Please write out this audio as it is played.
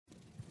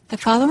The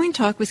following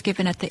talk was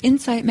given at the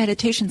Insight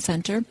Meditation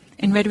Center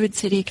in Redwood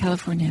City,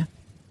 California.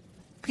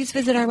 Please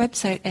visit our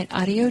website at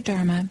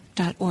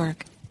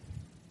audiodharma.org.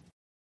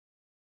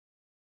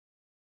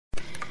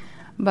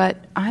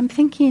 But I'm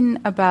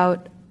thinking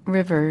about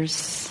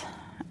rivers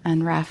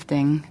and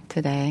rafting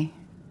today.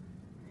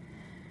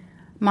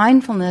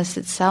 Mindfulness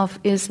itself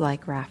is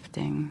like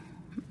rafting.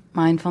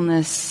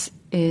 Mindfulness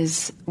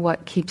is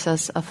what keeps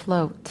us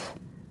afloat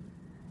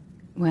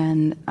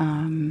when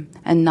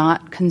and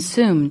not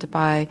consumed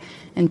by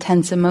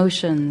intense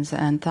emotions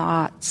and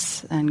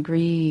thoughts and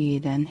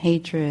greed and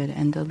hatred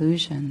and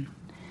delusion.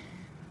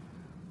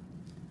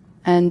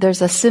 And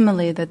there's a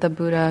simile that the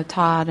Buddha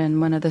taught in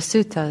one of the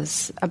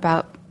suttas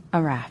about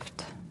a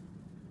raft.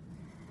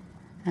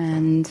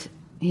 And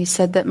he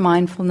said that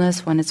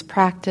mindfulness, when it's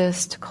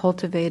practiced,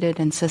 cultivated,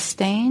 and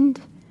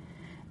sustained,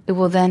 it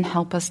will then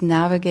help us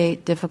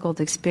navigate difficult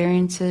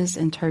experiences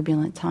in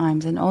turbulent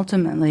times. And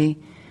ultimately,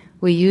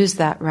 we use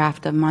that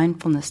raft of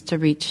mindfulness to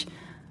reach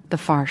the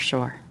far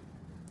shore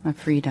of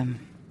freedom.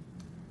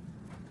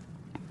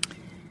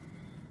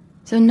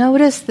 So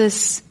notice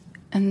this,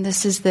 and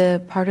this is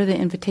the part of the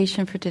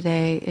invitation for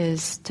today,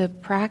 is to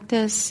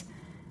practice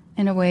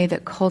in a way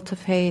that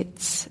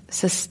cultivates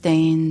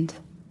sustained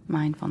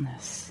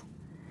mindfulness.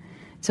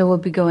 So we'll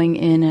be going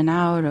in and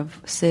out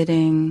of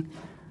sitting,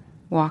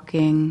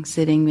 walking,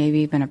 sitting, maybe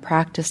even a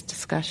practice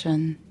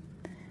discussion.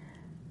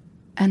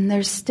 And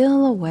there's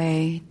still a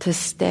way to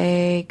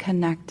stay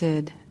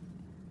connected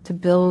to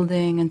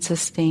building and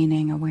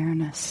sustaining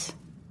awareness.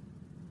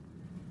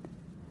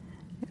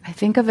 I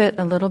think of it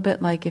a little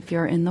bit like if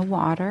you're in the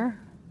water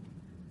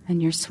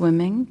and you're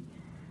swimming,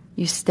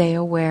 you stay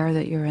aware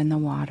that you're in the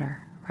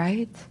water,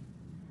 right?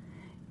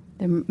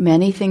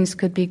 Many things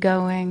could be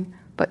going,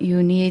 but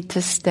you need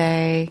to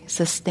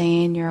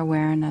sustain your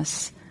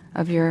awareness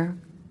of your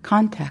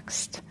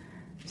context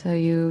so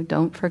you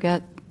don't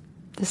forget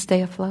to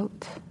stay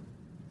afloat.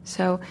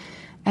 So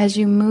as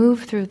you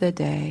move through the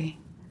day,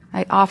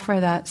 I offer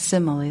that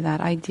simile,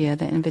 that idea,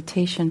 the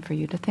invitation for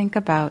you to think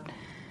about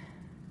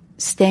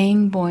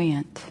staying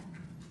buoyant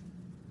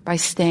by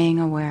staying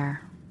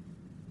aware.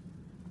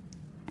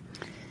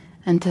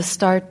 And to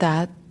start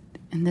that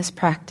in this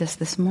practice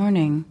this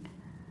morning,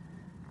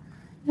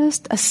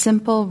 just a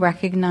simple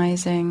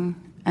recognizing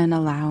and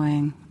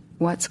allowing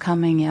what's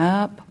coming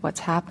up, what's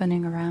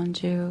happening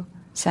around you,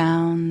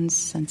 sounds,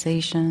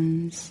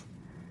 sensations.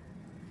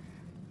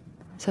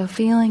 So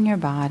feeling your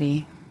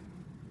body.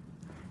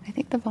 I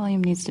think the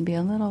volume needs to be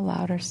a little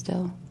louder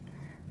still.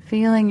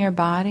 Feeling your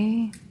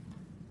body.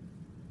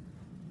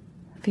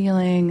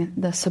 Feeling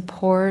the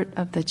support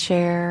of the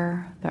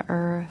chair, the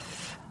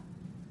earth,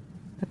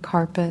 the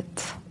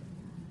carpet,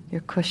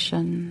 your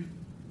cushion.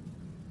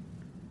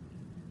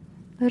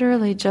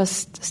 Literally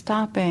just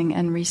stopping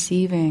and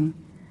receiving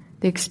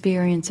the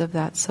experience of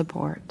that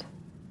support.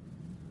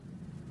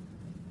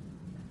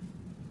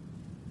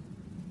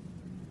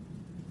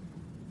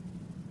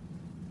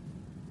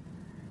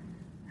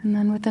 And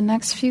then with the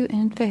next few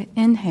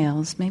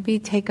inhales, maybe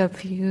take a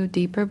few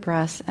deeper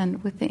breaths,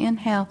 and with the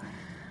inhale,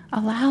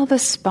 allow the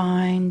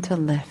spine to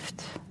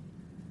lift.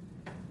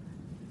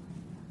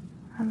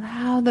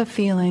 Allow the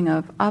feeling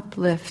of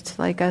uplift,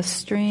 like a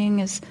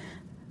string is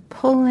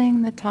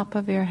pulling the top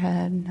of your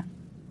head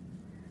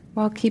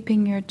while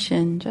keeping your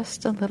chin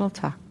just a little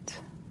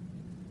tucked.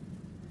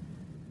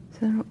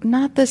 So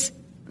not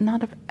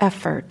of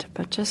effort,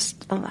 but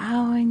just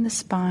allowing the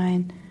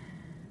spine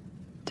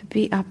to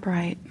be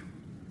upright.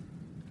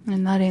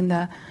 And letting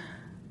the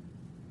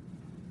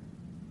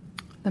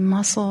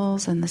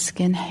muscles and the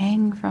skin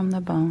hang from the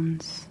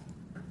bones.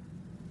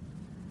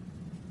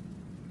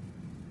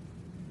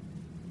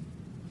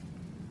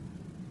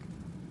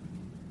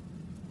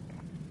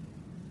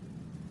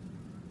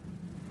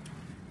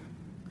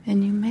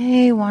 And you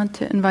may want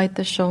to invite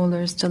the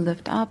shoulders to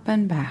lift up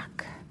and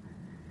back.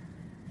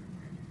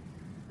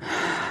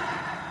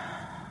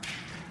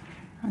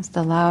 Just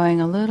allowing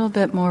a little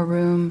bit more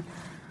room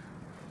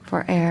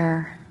for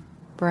air,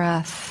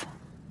 breath,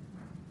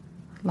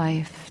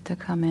 life to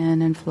come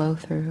in and flow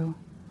through.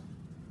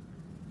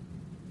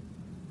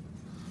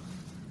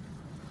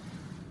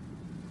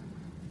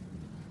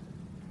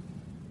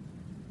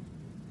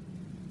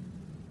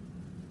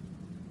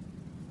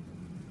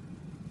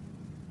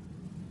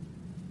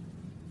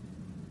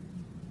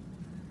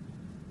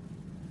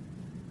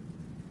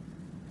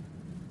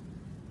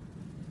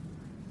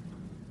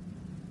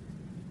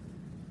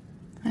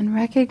 And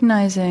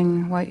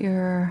recognizing what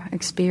you're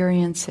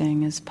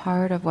experiencing is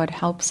part of what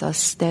helps us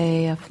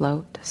stay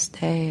afloat,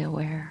 stay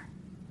aware,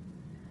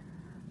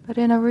 but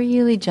in a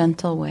really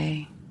gentle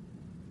way.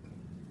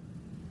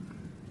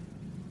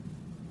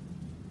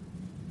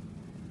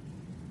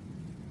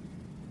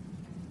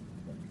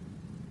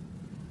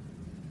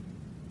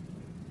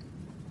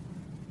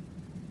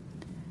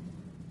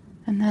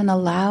 And then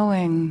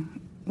allowing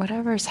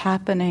whatever's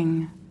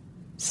happening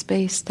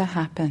space to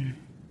happen.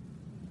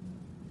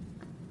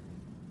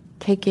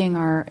 Taking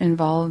our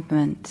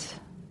involvement,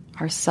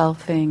 our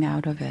selfing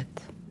out of it.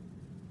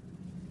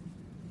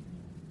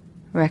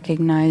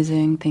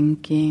 recognizing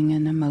thinking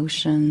and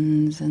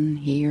emotions and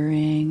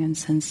hearing and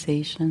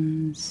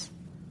sensations.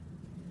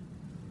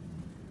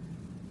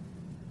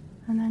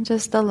 And then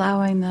just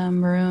allowing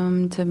them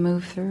room to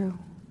move through.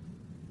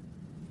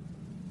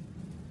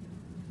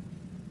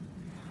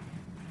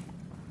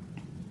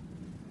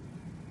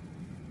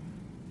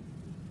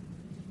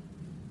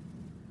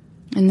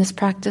 In this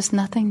practice,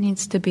 nothing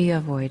needs to be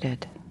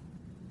avoided.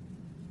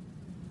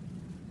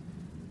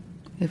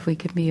 If we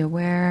can be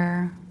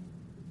aware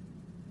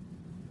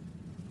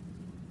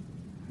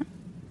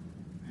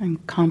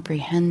and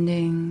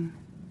comprehending,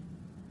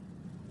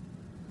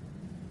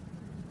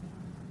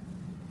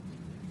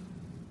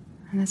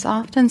 and it's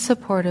often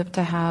supportive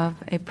to have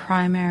a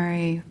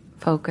primary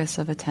focus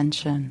of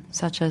attention,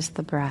 such as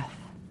the breath.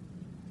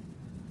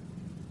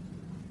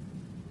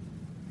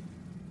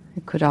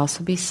 It could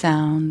also be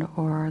sound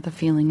or the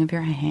feeling of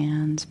your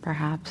hands,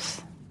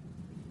 perhaps.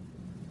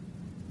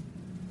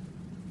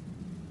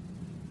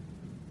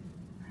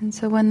 And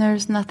so when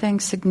there's nothing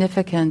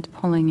significant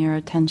pulling your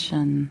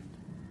attention,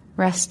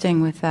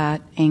 resting with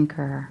that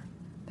anchor,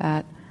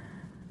 that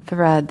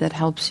thread that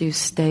helps you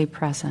stay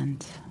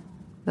present,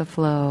 the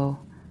flow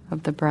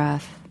of the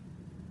breath,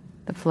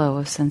 the flow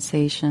of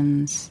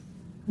sensations,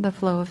 the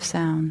flow of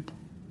sound.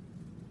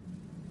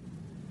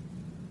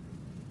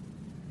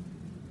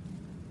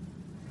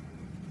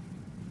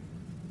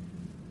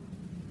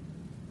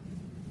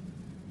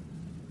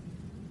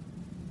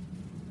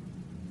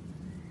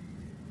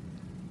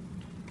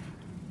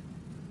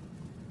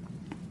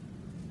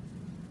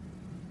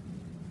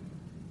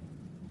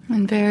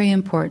 And very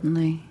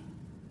importantly,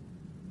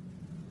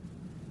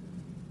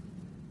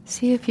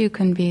 see if you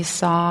can be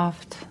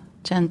soft,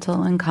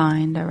 gentle, and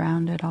kind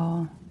around it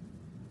all.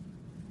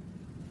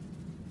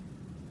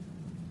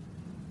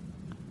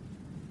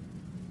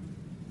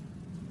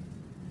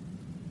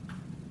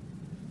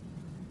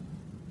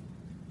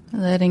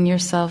 Letting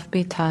yourself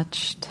be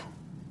touched.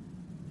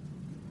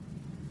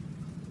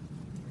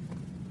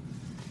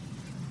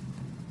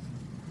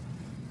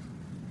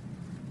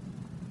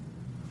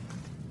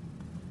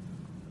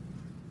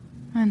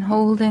 And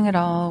holding it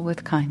all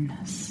with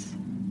kindness.